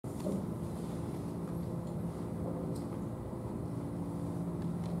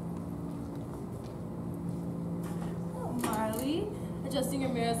adjusting your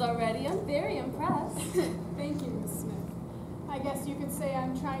mirrors already. I'm very impressed. Thank you, Miss Smith. I guess you could say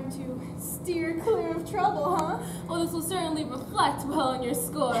I'm trying to steer clear of trouble, huh? Well, this will certainly reflect well on your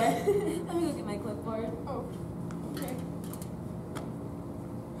score. Let me go get my clipboard. Oh, okay.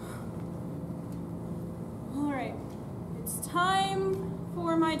 All right, it's time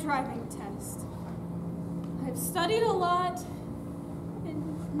for my driving test. I've studied a lot,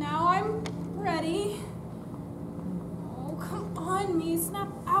 and now I'm ready. Oh, come on, me, snap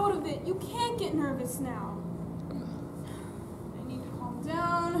out of it. You can't get nervous now. I need to calm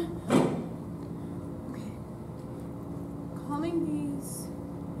down. Okay. Calming these,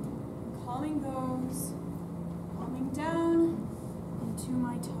 calming those, calming down into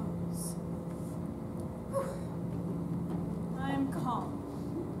my toes. Whew. I'm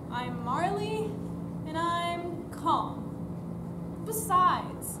calm. I'm Marley, and I'm calm.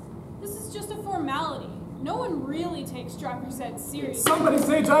 Besides, this is just a formality. No one really takes driver's ed seriously. Somebody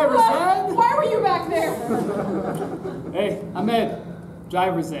say driver's ed! Why were you back there? Hey, I'm Ed.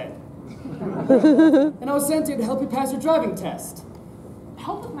 Driver's ed. And I was sent here to help you pass your driving test.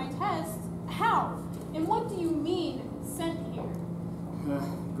 Help with my test? How? And what do you mean, sent here?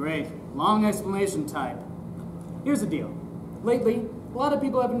 Great. Long explanation type. Here's the deal. Lately, a lot of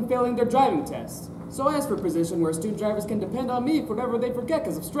people have been failing their driving tests. So I asked for a position where student drivers can depend on me for whatever they forget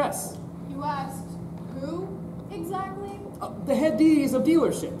because of stress. You asked who exactly? The head deities of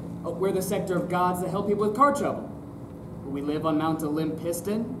dealership. We're the sector of gods that help people with car trouble. We live on Mount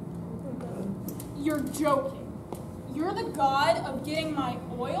Piston. You're joking. You're the god of getting my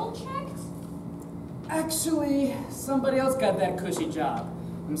oil checked? Actually, somebody else got that cushy job.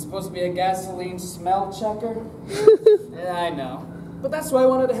 I'm supposed to be a gasoline smell checker. Yeah, I know. But that's why I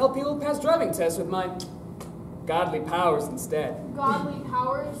wanted to help people pass driving tests with my godly powers instead. Godly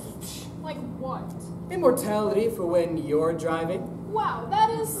powers? Like what? Immortality for when you're driving. Wow, that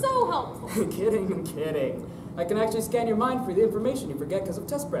is so helpful. I'm kidding. I can actually scan your mind for the information you forget because of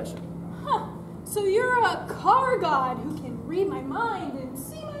test pressure. Huh. So you're a car god who can read my mind and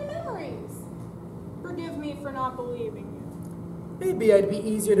see my memories. Forgive me for not believing you. Maybe I'd be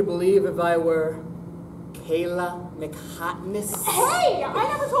easier to believe if I were Kaylynn Parks. Hey! I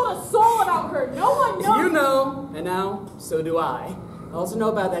never told a soul about her. No one knows. You know, and now so do I. I also know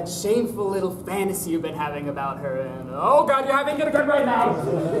about that shameful little fantasy you've been having about her, and oh god, you're having it good right now.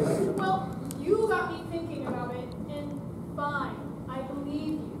 Well, you got me thinking about it, and fine, I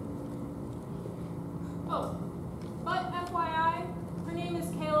believe you. Oh, but FYI, her name is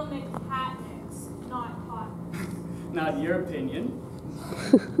Kaylynn Parks, not Hot. Not your opinion.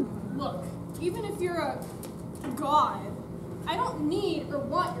 Look, even if you're a god, I don't need or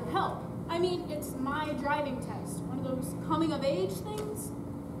want your help. I mean, it's my driving test, one of those coming-of-age things.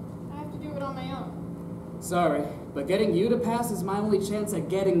 I have to do it on my own. Sorry, but getting you to pass is my only chance at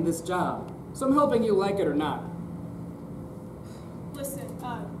getting this job. So I'm hoping you like it or not. Listen,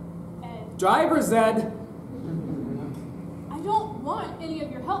 Ed. Driver's ed! I don't want any of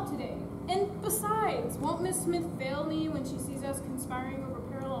your help today. And besides, won't Miss Smith fail me when she sees us conspiring over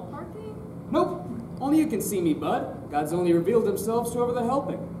parallel parking? Nope. Only you can see me, bud. God's only revealed himself to whoever they're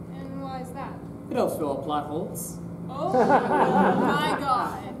helping. And why is that? It helps fill up plot holes. Oh my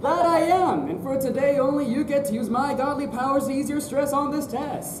god. That I am, and for today only you get to use my godly powers to ease your stress on this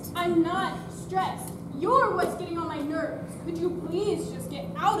test. I'm not stressed. You're what's getting on my nerves. Could you please just get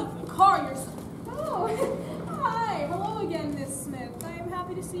out of the car? Oh, hi. Hello again, Miss Smith. I am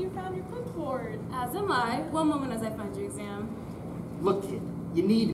happy to see you found your clipboard. As am I. One moment as I find your exam. Look, kid, you need